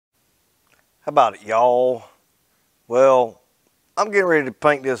How about it, y'all? Well, I'm getting ready to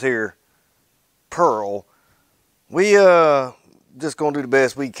paint this here pearl. We just gonna do the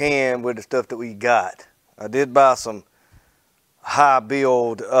best we can with the stuff that we got. I did buy some high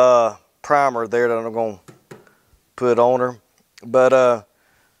build primer there that I'm gonna put on her, but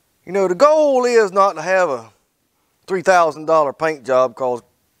you know, the goal is not to have a $3,000 paint job, because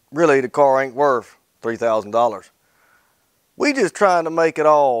really the car ain't worth $3,000. We just trying to make it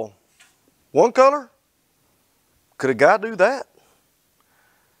all one color. Could a guy do that?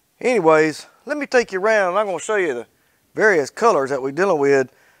 Anyways, let me take you around and I'm going to show you the various colors that we're dealing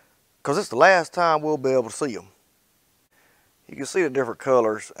with, because it's the last time we'll be able to see them. You can see the different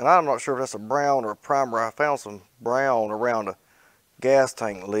colors, and I'm not sure if that's a brown or a primer. I found some brown around the gas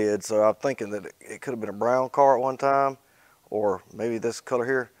tank lid, so I'm thinking that it could have been a brown car at one time, or maybe this color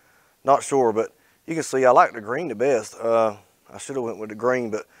here. Not sure, but you can see I like the green the best. I should have went with the green,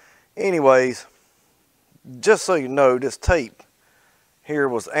 but anyways, just so you know, this tape here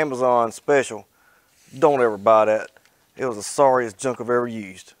was Amazon special. Don't ever buy that. It was the sorriest junk I've ever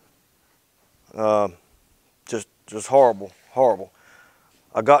used. Just horrible, horrible.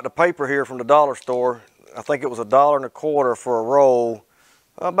 I got the paper here from the dollar store. I think it was $1.25 for a roll,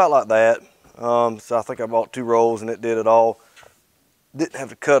 about like that. So I think I bought 2 rolls and it did it all. Didn't have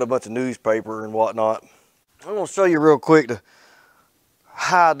to cut a bunch of newspaper and whatnot. I'm gonna show you real quick the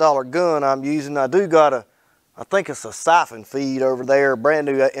high dollar gun I'm using. I do got I think it's a siphon feed over there, brand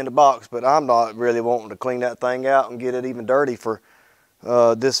new in the box, but I'm not really wanting to clean that thing out and get it even dirty for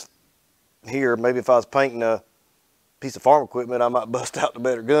this here. Maybe if I was painting a piece of farm equipment, I might bust out the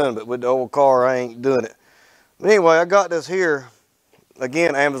better gun, but with the old car, I ain't doing it. But anyway, I got this here,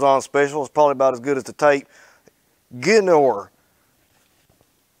 again, Amazon special. It's probably about as good as the tape. Ginor.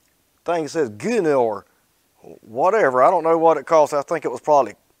 Thing says Ginor. Whatever, I don't know what it costs. I think it was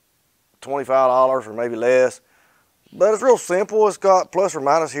probably $25 or maybe less. But it's real simple. It's got plus or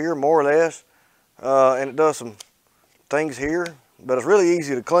minus here, more or less. And it does some things here, but it's really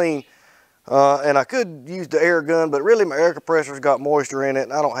easy to clean. And I could use the air gun, but really my air compressor's got moisture in it,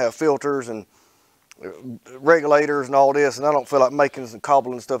 and I don't have filters and regulators and all this, and I don't feel like making some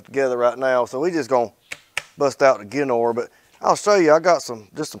cobbling stuff together right now. So we just gonna bust out the Ginor. But I'll show you, I got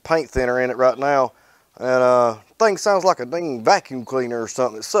just some paint thinner in it right now. And thing sounds like a dang vacuum cleaner or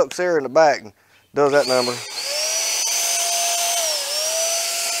something. It sucks air in the back and does that number.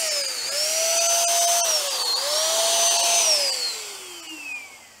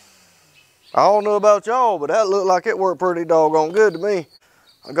 I don't know about y'all, but that looked like it worked pretty doggone good to me.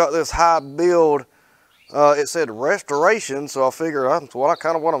 I got this high build. It said restoration, so I figured that's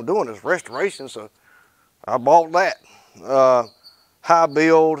what I'm doing is restoration, so I bought that. High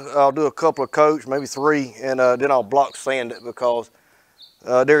build, I'll do a couple of coats, maybe 3, and then I'll block sand it, because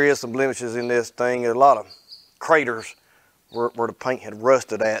there is some blemishes in this thing. There's a lot of craters where the paint had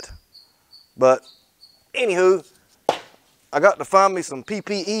rusted at. But anywho, I got to find me some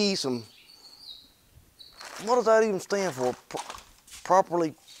PPE, what does that even stand for?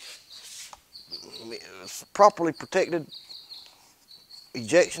 Properly protected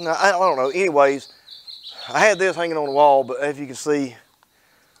ejection? I don't know. Anyways, I had this hanging on the wall, but as you can see,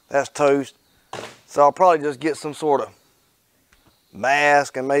 that's toast. So I'll probably just get some sort of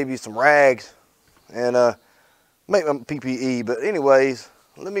mask and maybe some rags and make my PPE. But anyways,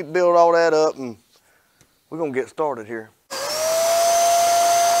 let me build all that up and we're gonna get started here.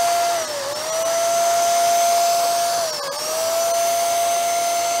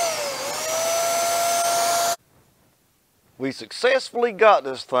 We successfully got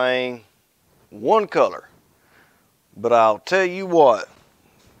this thing one color, but I'll tell you what,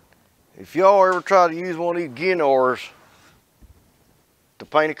 if y'all ever try to use one of these Ginors to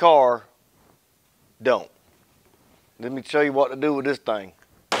paint a car, don't. Let me show you what to do with this thing.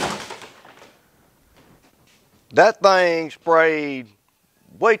 That thing sprayed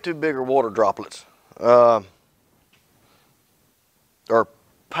way too bigger water droplets, or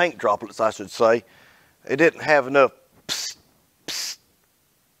paint droplets I should say. It didn't have enough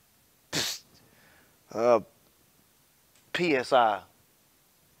PSI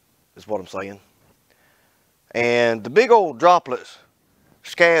is what I'm saying. And the big old droplets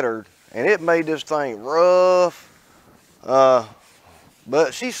scattered, and it made this thing rough. But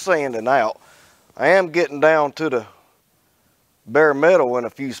she's sanding out. I am getting down to the bare metal in a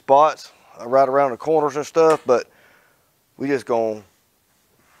few spots, right around the corners and stuff, but we just gonna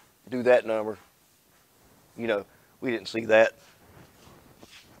do that number. You know, we didn't see that.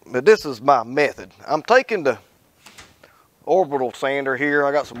 But this is my method. I'm taking the orbital sander here.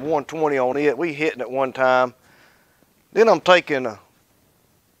 I got some 120 on it. We hitting it one time. Then I'm taking a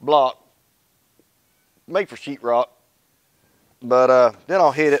block made for sheetrock. But then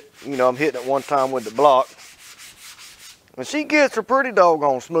I'll hit it, you know, I'm hitting it one time with the block. And she gets her pretty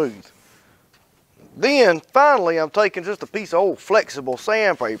doggone smooth. Then finally I'm taking just a piece of old flexible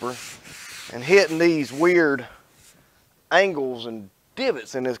sandpaper and hitting these weird angles and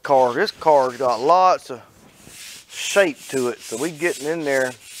divots in this car. This car's got lots of shape to it, so we getting in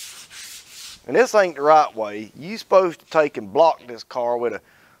there. And this ain't the right way. You supposed to take and block this car with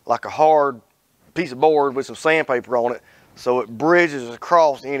like a hard piece of board with some sandpaper on it, so it bridges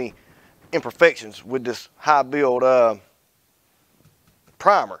across any imperfections with this high build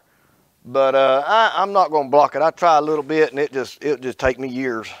primer. But I'm not going to block it. I try a little bit and it just take me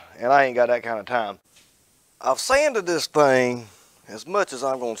years, and I ain't got that kind of time. I've sanded this thing as much as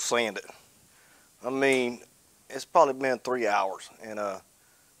I'm going to sand it. I mean, it's probably been 3 hours, and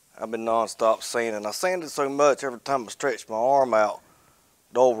I've been non-stop sanding. I sanded so much every time I stretch my arm out,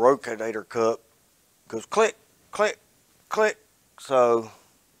 the old rotator cup goes click, click, click. So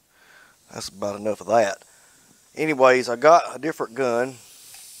that's about enough of that. Anyways, I got a different gun.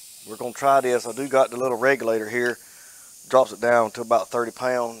 We're gonna try this. I do got the little regulator here, drops it down to about 30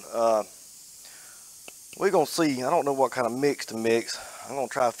 pounds. We're gonna see. I don't know what kind of mix to mix. I'm gonna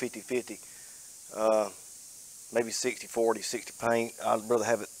try 50-50, maybe 60-40, 60 paint. I'd rather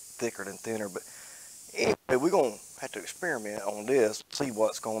have it thicker than thinner, but anyway, we're gonna have to experiment on this, see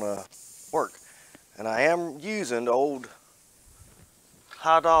what's gonna work. And I am using the old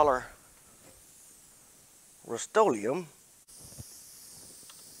high dollar Rust-Oleum.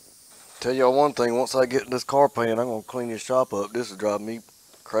 Tell y'all one thing, once I get this car painted, I'm gonna clean this shop up. This is driving me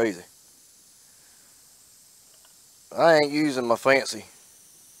crazy. I ain't using my fancy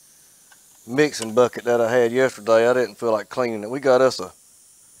mixing bucket that I had yesterday. I didn't feel like cleaning it. We got us a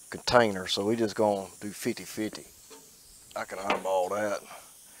container, so we just gonna do 50-50. I can eyeball that.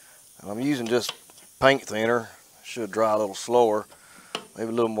 And I'm using just paint thinner. Should dry a little slower. Maybe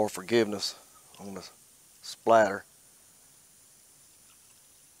a little more forgiveness on the splatter.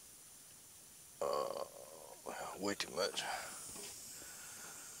 Way too much.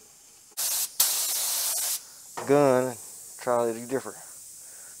 Gun, try to do different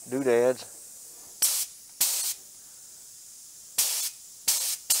doodads.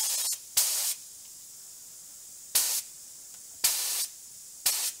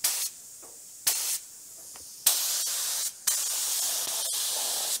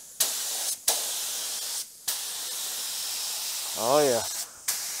 Oh yeah.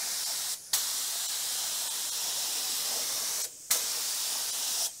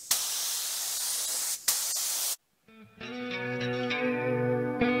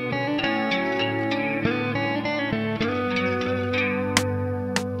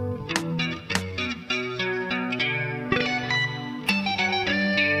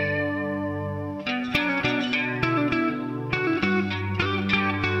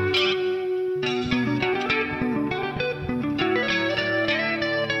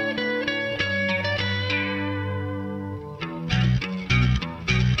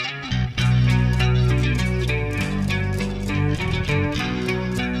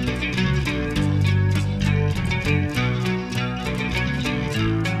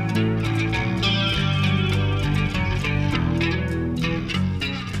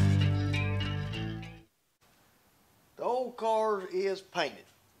 The old car is painted.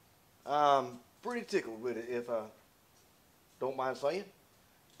 I'm pretty tickled with it, if I don't mind saying.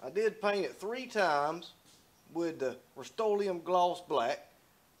 I did paint it 3 times with the Rust-Oleum gloss black,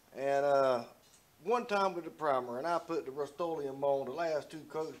 and 1 time with the primer, and I put the Rust-Oleum on. The last 2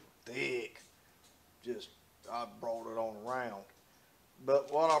 coats thick. Just, I brought it on around.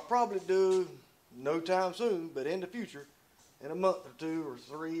 But what I'll probably do, no time soon, but in the future, in a month or 2 or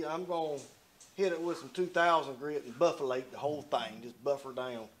 3, I'm going to hit it with some 2000 grit and buffalate the whole thing, just buffer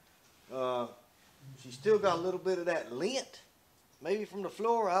down. She's still got a little bit of that lint, maybe from the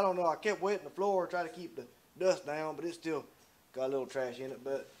floor. I don't know. I kept wetting the floor, try to keep the dust down, but it's still got a little trash in it.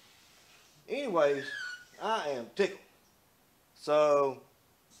 But anyways, I am tickled. So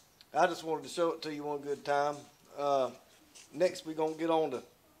I just wanted to show it to you one good time. Next, we're going to get on the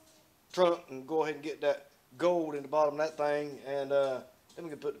trunk and go ahead and get that gold in the bottom of that thing, and then we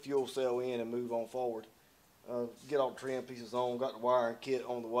can put the fuel cell in and move on forward. Get all the trim pieces on, got the wiring kit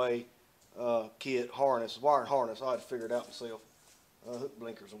on the way, wiring harness, I had to figure it out myself, hook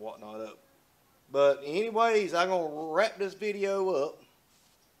blinkers and whatnot up. But anyways, I'm going to wrap this video up,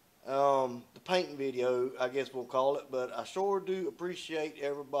 the painting video, I guess we'll call it, but I sure do appreciate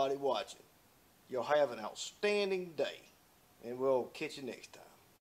everybody watching. Y'all have an outstanding day, and we'll catch you next time.